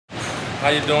How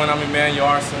you doing? I'm Manny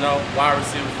Arceneaux, wide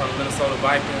receiver from the Minnesota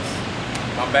Vikings.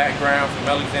 My background from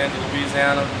Alexandria,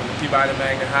 Louisiana, from the Peabody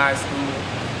Magnet High School,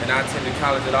 and I attended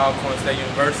college at Alcorn State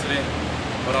University.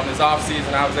 But on this off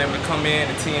season, I was able to come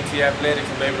in to TNT Athletics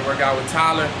and be able to work out with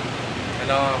Tyler. And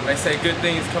they say good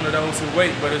things come to those who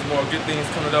wait, but it's more good things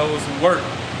come to those who work.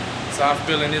 So I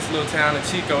feel in this little town of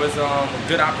Chico, it's a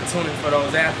good opportunity for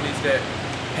those athletes that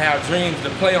have dreams to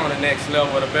play on the next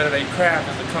level, or the better they craft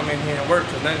is to come in here and work,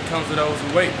 because nothing comes to those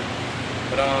who wait.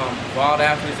 But for all the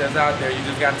athletes that's out there, you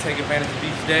just got to take advantage of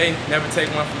each day. Never take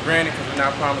one for granted, because we're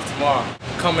not promised tomorrow.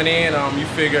 Coming in, you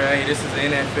figure, hey, this is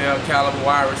an NFL caliber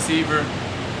wide receiver.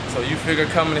 So you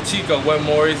figure coming to Chico, what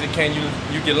more is it can you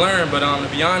can learn? But to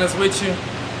be honest with you,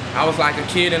 I was like a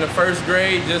kid in the first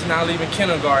grade, just now leaving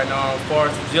kindergarten. As far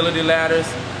as agility ladders,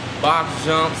 box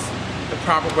jumps, the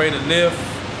proper way to lift,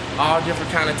 all different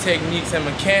kind of techniques and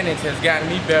mechanics has gotten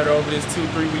me better over this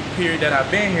 2-3 week period that I've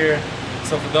been here.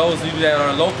 So for those of you that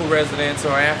are local residents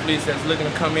or athletes that's looking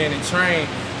to come in and train,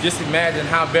 just imagine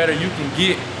how better you can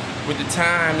get with the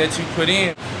time that you put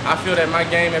in. I feel that my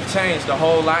game has changed a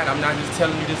whole lot. I'm not just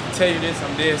telling you this to tell you this,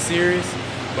 I'm dead serious.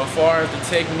 But as far as the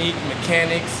technique,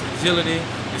 mechanics, agility,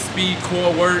 the speed,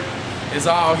 core work, is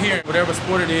all here. Whatever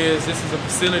sport it is, this is a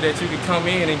facility that you can come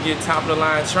in and get top of the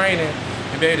line training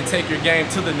and be able to take your game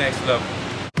to the next level.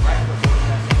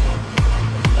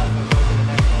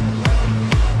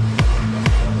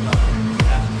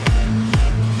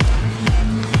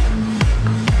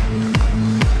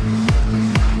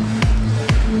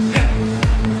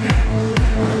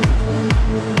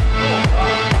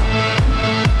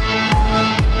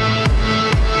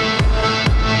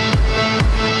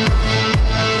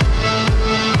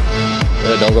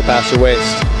 Don't go past your waist.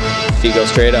 Feet go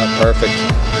straight up. Perfect.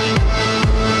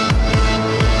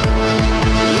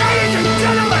 Ladies and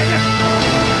gentlemen,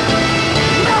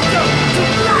 welcome to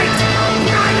Flight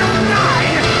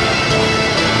 909,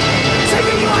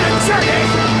 taking you on a journey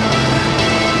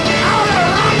all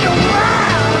around the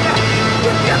world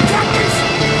with your captains,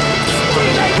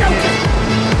 Steve Aoki,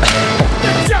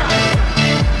 the John,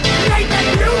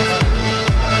 Nathan Luke.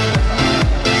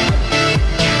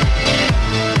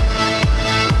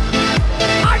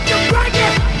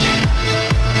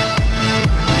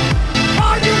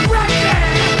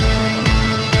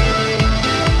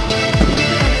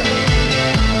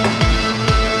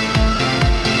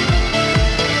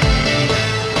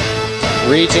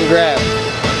 Reach and grab.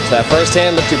 So that first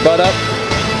hand, lift your butt up.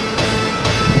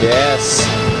 Yes.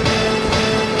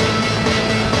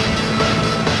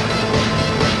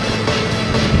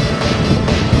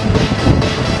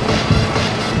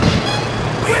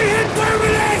 We hit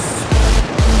terminus!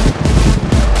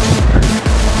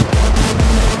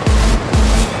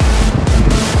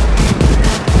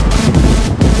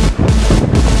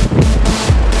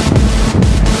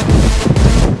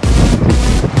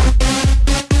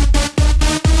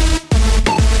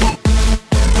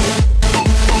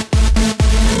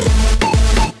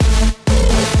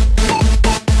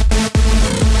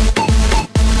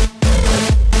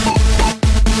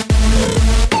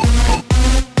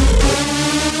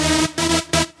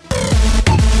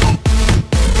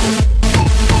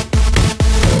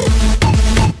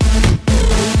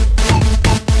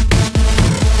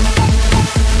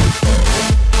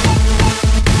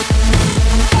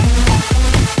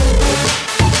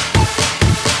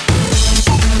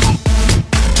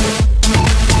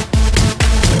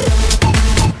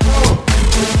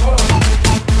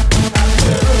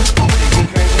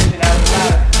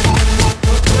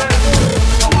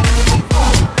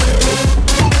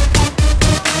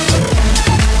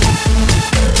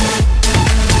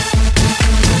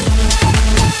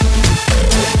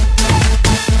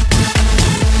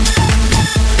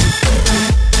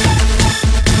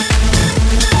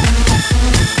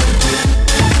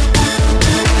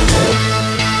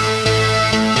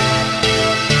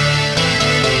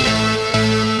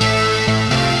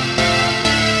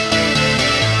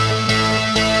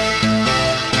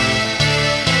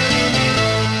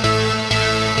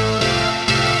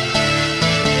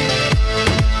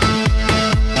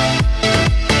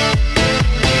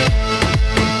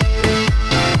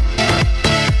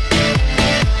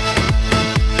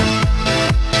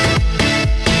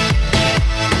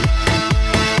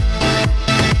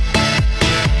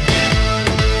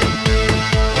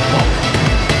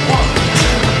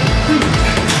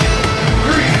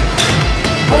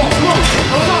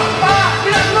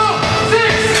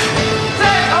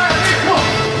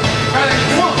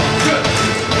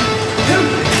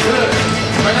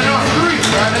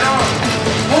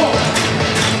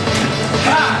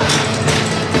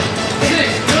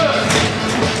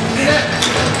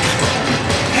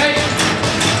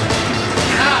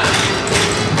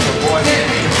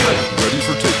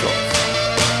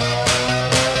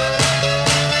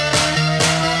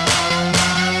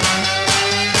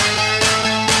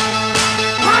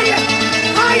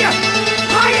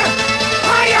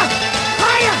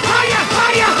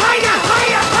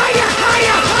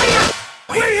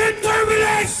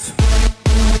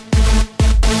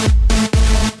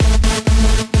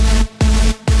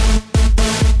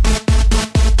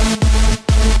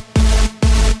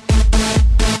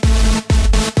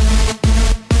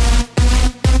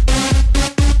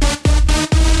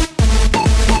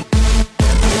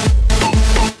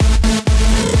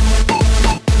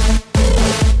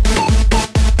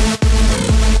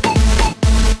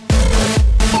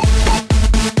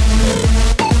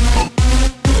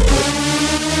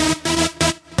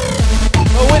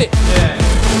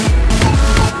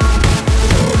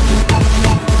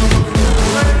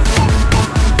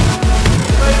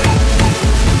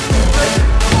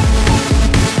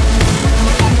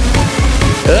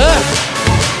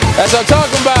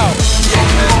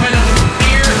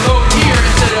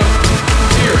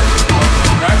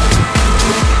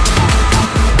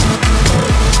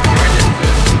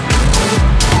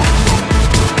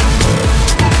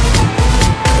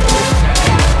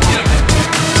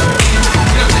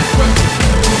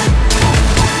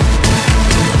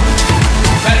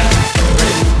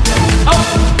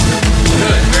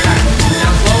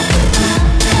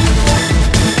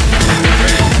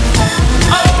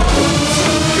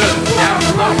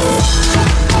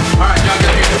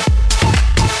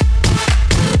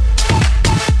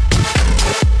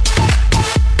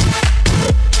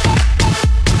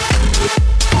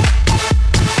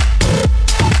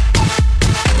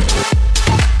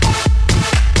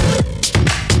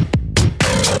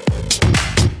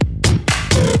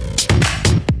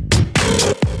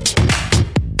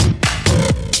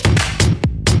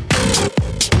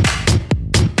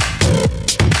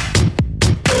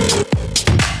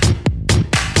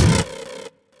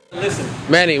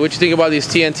 Listen. Manny, what you think about these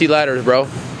TNT ladders, bro?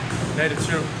 They the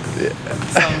truth.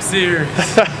 Something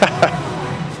serious.